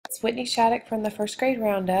It's Whitney Shattuck from the First Grade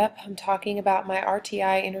Roundup. I'm talking about my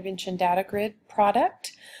RTI Intervention Data Grid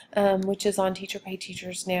product, which is on Teacher Pay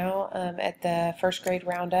Teachers now at the First Grade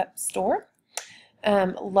Roundup store.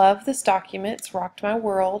 Love this document. It's rocked my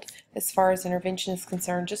world as far as intervention is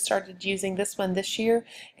concerned. Just started using this one this year,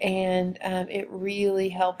 and it really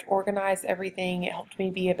helped organize everything. It helped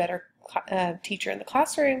me be a better teacher in the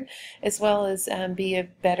classroom, as well as be a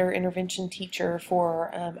better intervention teacher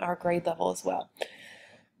for our grade level as well.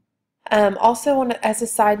 Also, as a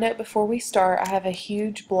side note before we start, I have a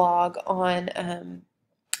huge blog on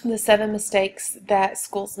the 7 mistakes that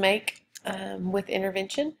schools make with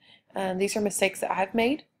intervention. These are mistakes that I've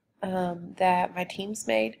made, that my team's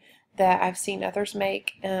made, that I've seen others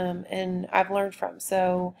make, and I've learned from.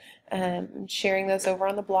 So I'm sharing those over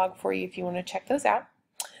on the blog for you if you want to check those out.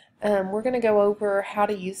 We're going to go over how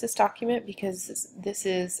to use this document because this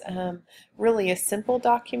is really a simple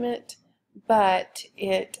document, but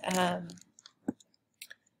it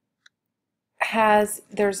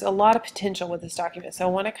there's a lot of potential with this document. So I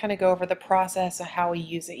want to kind of go over the process of how we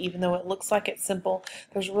use it. Even though it looks like it's simple,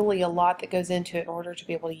 there's really a lot that goes into it in order to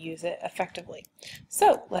be able to use it effectively.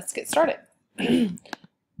 So let's get started.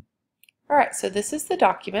 Alright, so this is the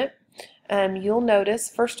document. You'll notice,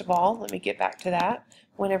 first of all, let me get back to that,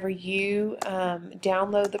 whenever you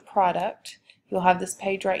download the product, you'll have this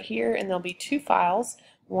page right here, and there'll be 2 files,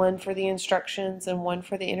 one for the instructions and one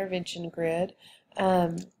for the intervention grid.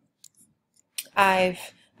 All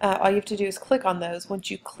you have to do is click on those. Once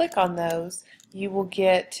you click on those, you will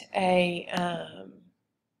get a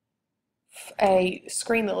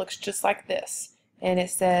screen that looks just like this, and it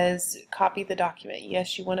says copy the document.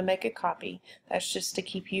 Yes, you want to make a copy. That's just to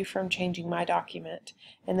keep you from changing my document.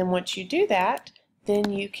 And then once you do that,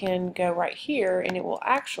 then you can go right here, and it will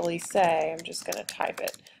actually say, I'm just going to type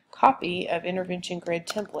it, copy of intervention grid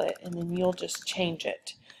template, and then you'll just change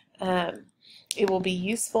it. It will be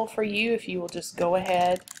useful for you if you will just go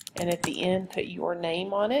ahead and at the end put your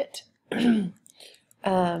name on it.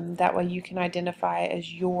 That way you can identify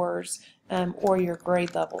as yours or your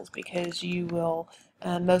grade levels, because you will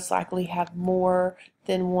most likely have more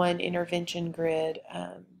than one intervention grid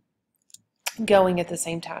going at the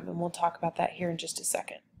same time, and we'll talk about that here in just a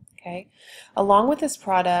second. Okay. Along with this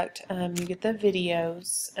product, you get the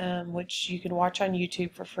videos, which you can watch on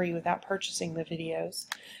YouTube for free without purchasing the videos,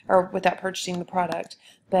 or without purchasing the product.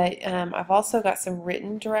 But I've also got some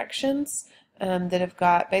written directions that have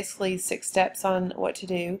got basically 6 steps on what to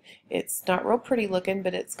do. It's not real pretty looking,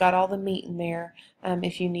 but it's got all the meat in there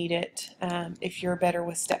if you need it, if you're better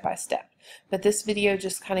with step by step. But this video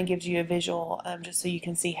just kind of gives you a visual just so you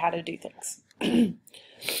can see how to do things.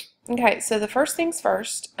 Okay, so the first things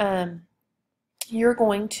first, you're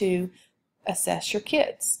going to assess your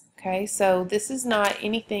kids. Okay, so this is not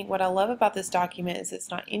anything, what I love about this document is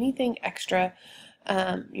it's not anything extra.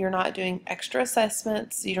 You're not doing extra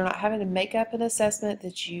assessments. You're not having to make up an assessment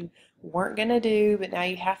that you weren't going to do, but now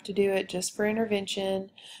you have to do it just for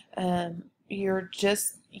intervention. You're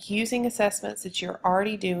just using assessments that you're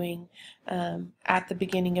already doing at the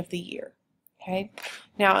beginning of the year. Okay.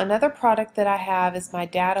 Now another product that I have is my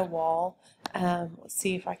data wall. Let's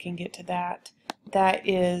see if I can get to that. That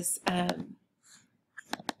is that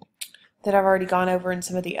I've already gone over in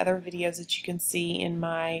some of the other videos that you can see in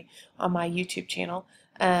on my YouTube channel.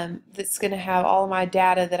 That's going to have all of my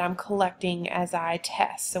data that I'm collecting as I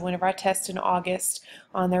test. So whenever I test in August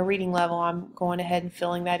on their reading level, I'm going ahead and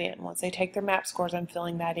filling that in. Once they take their MAP scores, I'm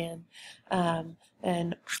filling that in.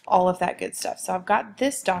 And all of that good stuff. So I've got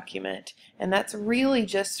this document, and that's really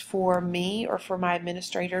just for me or for my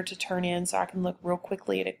administrator to turn in, so I can look real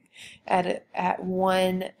quickly at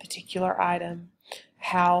one particular item,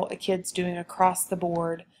 how a kid's doing across the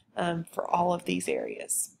board for all of these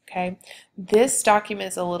areas. Okay, this document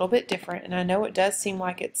is a little bit different, and I know it does seem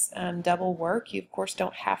like it's double work. You of course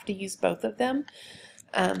don't have to use both of them,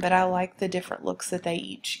 but I like the different looks that they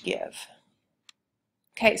each give.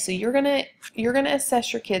 Okay, so you're gonna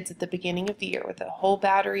assess your kids at the beginning of the year with a whole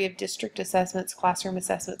battery of district assessments, classroom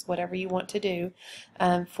assessments, whatever you want to do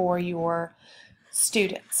for your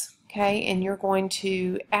students. Okay, and you're going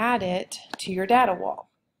to add it to your data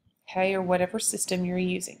wall, okay, or whatever system you're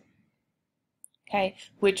using. Okay,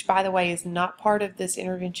 which by the way is not part of this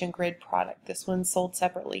intervention grid product. This one's sold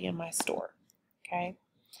separately in my store. Okay,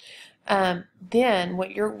 then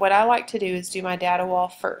what I like to do is do my data wall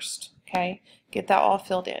first. Okay, get that all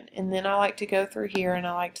filled in, and then I like to go through here and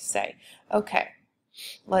I like to say, okay,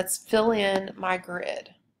 let's fill in my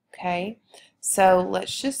grid. Okay, so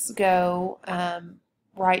let's just go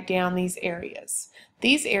write down these areas.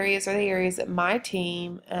 These areas are the areas that my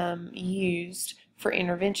team used for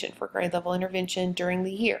intervention, for grade level intervention during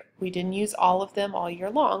the year. We didn't use all of them all year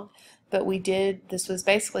long, but we did. This was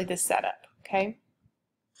basically the setup, okay?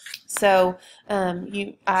 So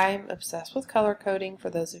I'm obsessed with color coding. For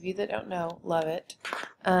those of you that don't know, love it.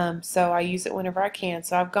 So I use it whenever I can.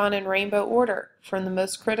 So I've gone in rainbow order from the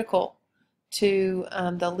most critical to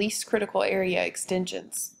the least critical area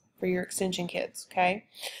extensions for your extension kids, okay?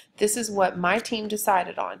 This is what my team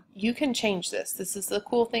decided on. You can change this. This is the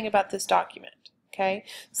cool thing about this document, okay?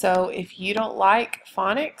 So if you don't like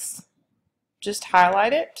phonics, just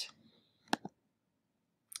highlight it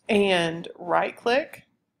and right click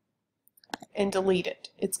and delete it.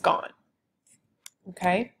 It's gone.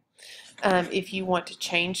 Okay. If you want to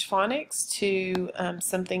change phonics to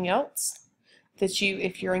something else that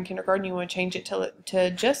if you're in kindergarten, you want to change it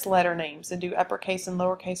to just letter names and do uppercase and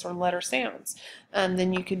lowercase or letter sounds,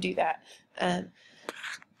 then you can do that.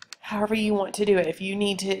 However you want to do it.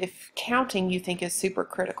 If counting you think is super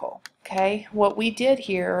critical. Okay, what we did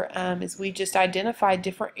here is we just identified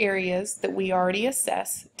different areas that we already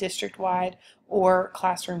assess district-wide or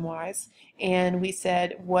classroom-wise, and we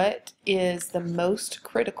said what is the most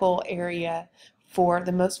critical area for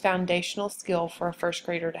the most foundational skill for a first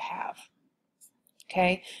grader to have.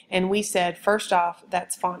 Okay, and we said first off,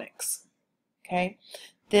 that's phonics. Okay,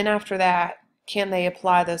 then after that, can they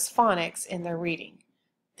apply those phonics in their reading?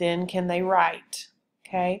 Then can they write?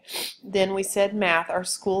 Okay, then we said math. Our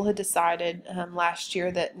school had decided last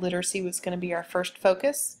year that literacy was going to be our first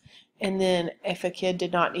focus, and then if a kid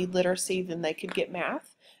did not need literacy, then they could get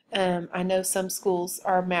math. I know some schools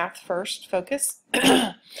are math first focus,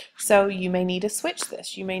 so you may need to switch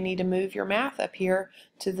this. You may need to move your math up here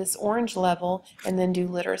to this orange level and then do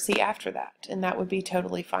literacy after that, and that would be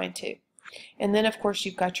totally fine too. And then of course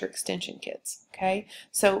you've got your extension kids, okay?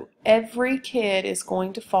 So every kid is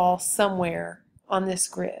going to fall somewhere on this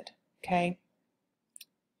grid, okay?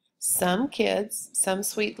 Some kids, some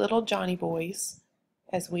sweet little Johnny boys,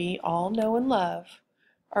 as we all know and love,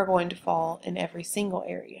 are going to fall in every single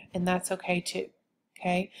area, and that's okay too,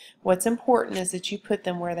 okay? What's important is that you put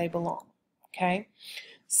them where they belong, okay?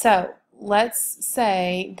 So let's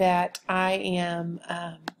say that I am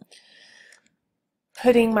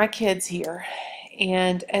putting my kids here,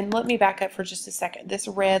 and let me back up for just a second. This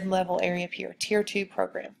red level area up here, Tier 2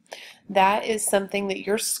 program, that is something that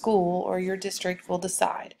your school or your district will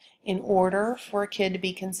decide in order for a kid to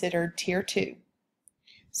be considered Tier 2.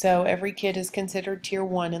 So every kid is considered Tier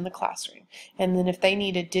 1 in the classroom, and then if they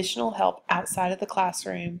need additional help outside of the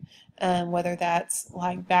classroom, whether that's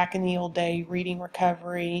like back in the old day, reading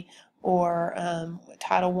recovery, or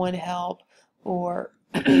Title I help, or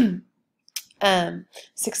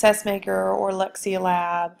Success Maker or Lexia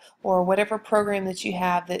Lab, or whatever program that you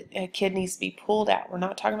have that a kid needs to be pulled out. We're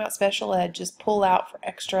not talking about special ed, just pull out for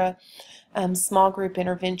extra small group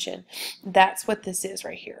intervention. That's what this is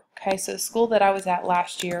right here. Okay, so the school that I was at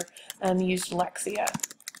last year used Lexia.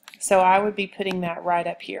 So I would be putting that right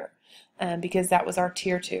up here because that was our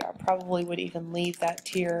Tier 2. I probably would even leave that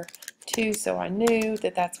Tier 2 so I knew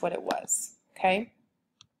that that's what it was. Okay.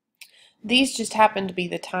 These just happen to be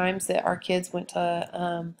the times that our kids went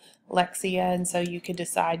to Lexia, and so you could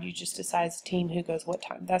decide, you just decide as a team who goes what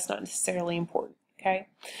time. That's not necessarily important, okay?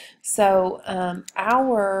 So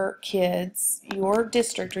our kids, your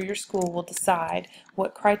district or your school will decide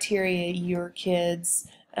what criteria your kids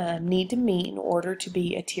need to meet in order to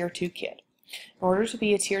be a Tier 2 kid. In order to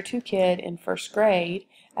be a Tier 2 kid in first grade,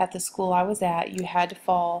 at the school I was at, you had to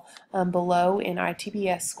fall below in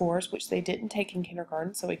ITBS scores, which they didn't take in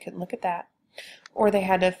kindergarten, so we couldn't look at that. Or they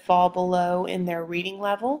had to fall below in their reading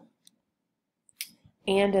level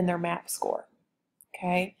and in their MAP score.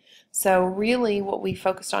 Okay, so really what we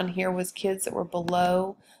focused on here was kids that were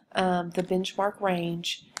below the benchmark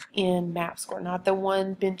range in MAP score, not the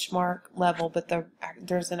one benchmark level, but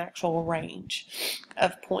there's an actual range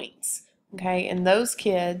of points. Okay, and those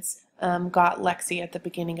kids got Lexia at the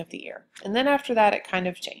beginning of the year. And then after that, it kind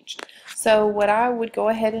of changed. So what I would go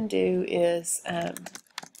ahead and do is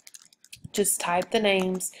just type the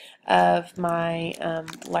names of my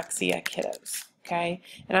Lexia kiddos. Okay,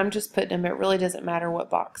 and I'm just putting them, it really doesn't matter what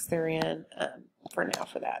box they're in for now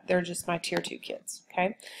for that. They're just my Tier 2 kids.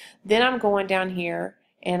 Okay, then I'm going down here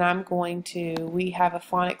and I'm going to, we have a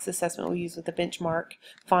phonics assessment we use with the benchmark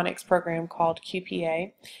phonics program called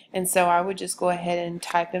QPA, and so I would just go ahead and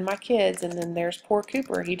type in my kids, and then there's poor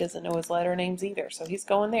Cooper. He doesn't know his letter names either, so he's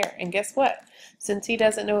going there. And guess what? Since he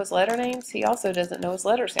doesn't know his letter names, he also doesn't know his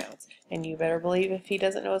letter sounds, and you better believe if he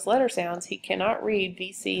doesn't know his letter sounds, he cannot read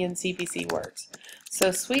VC and CBC words.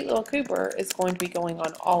 So sweet little Cooper is going to be going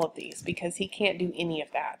on all of these because he can't do any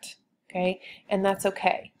of that. Okay, and that's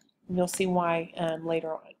okay. And you'll see why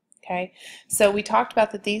later on. Okay, so we talked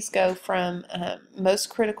about that these go from most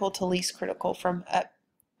critical to least critical from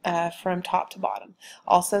top to bottom.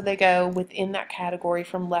 Also, they go within that category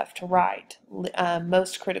from left to right,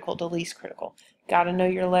 most critical to least critical. Got to know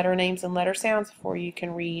your letter names and letter sounds before you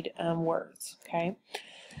can read words. Okay.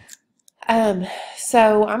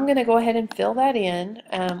 So I'm going to go ahead and fill that in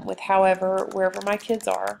with wherever my kids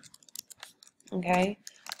are. Okay.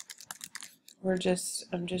 I'm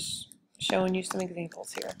just showing you some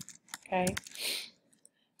examples here. Okay.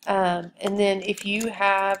 And then if you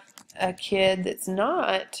have a kid that's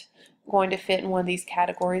not going to fit in one of these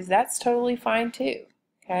categories, that's totally fine too.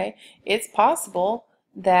 Okay. It's possible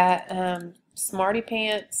that Smarty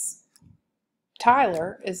Pants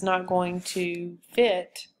Tyler is not going to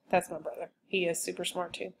fit. That's my brother. He is super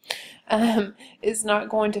smart too. Is not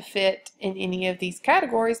going to fit in any of these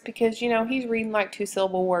categories because, you know, he's reading like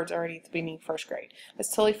 2-syllable words already at the beginning of first grade. That's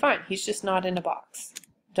totally fine. He's just not in a box.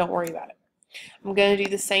 Don't worry about it. I'm going to do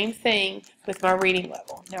the same thing with my reading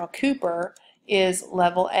level. Now, Cooper is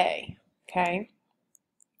level A. Okay?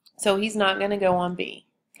 So he's not going to go on B.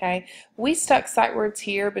 Okay, we stuck sight words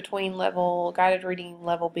here between guided reading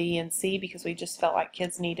level B and C because we just felt like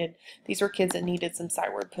these were kids that needed some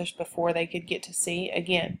sight word push before they could get to C.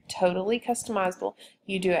 Again, totally customizable.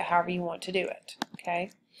 You do it however you want to do it. Okay,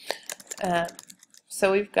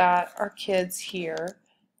 so we've got our kids here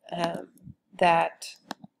that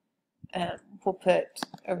we'll put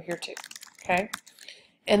over here too. Okay.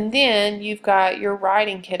 And then you've got your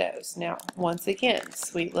writing kiddos. Now, once again,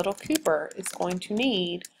 sweet little Cooper is going to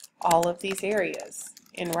need all of these areas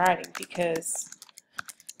in writing because,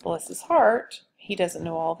 bless his heart, he doesn't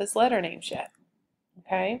know all of his letter names yet.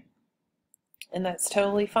 Okay? And that's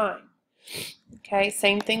totally fine. Okay,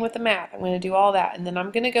 same thing with the math. I'm going to do all that. And then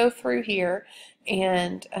I'm going to go through here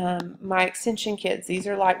and my extension kids. These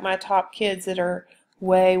are like my top kids that are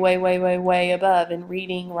way, way, way, way, way above in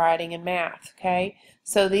reading, writing, and math. Okay?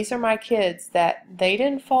 So these are my kids that they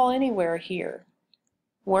didn't fall anywhere here.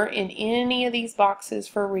 Weren't in any of these boxes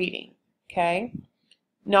for reading. Okay?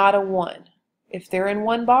 Not a one. If they're in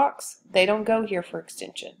one box, they don't go here for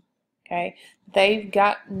extension. Okay? They've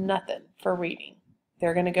got nothing for reading.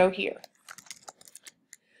 They're going to go here.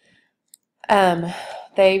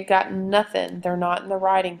 They've got nothing. They're not in the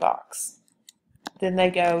writing box. Then they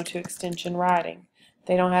go to extension writing.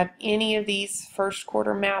 They don't have any of these first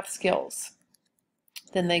quarter math skills.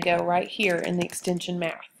 Then they go right here in the extension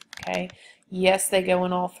math. Okay. Yes, they go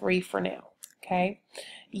in all three for now. Okay.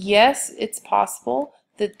 Yes, it's possible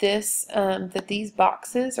that these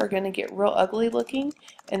boxes are going to get real ugly looking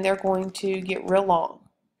and they're going to get real long.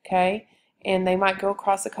 Okay. And they might go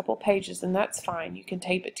across a couple pages, and that's fine. You can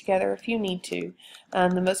tape it together if you need to.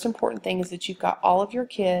 The most important thing is that you've got all of your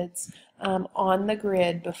kids on the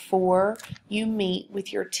grid before you meet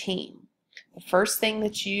with your team. The first thing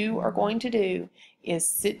that you are going to do is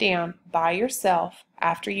sit down by yourself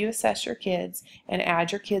after you assess your kids and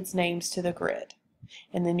add your kids' names to the grid.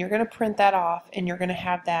 And then you're going to print that off and you're going to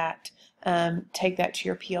have that, take that to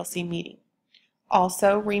your PLC meeting.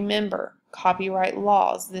 Also, remember, copyright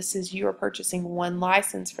laws. You are purchasing one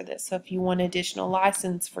license for this. So if you want additional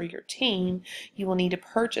license for your team, you will need to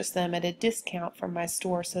purchase them at a discount from my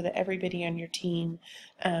store so that everybody on your team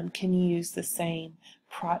can use the same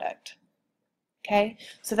product. Okay,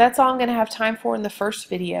 so that's all I'm going to have time for in the first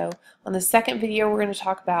video. On the second video, we're going to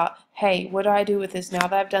talk about, hey, what do I do with this now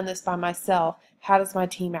that I've done this by myself? How does my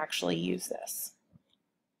team actually use this?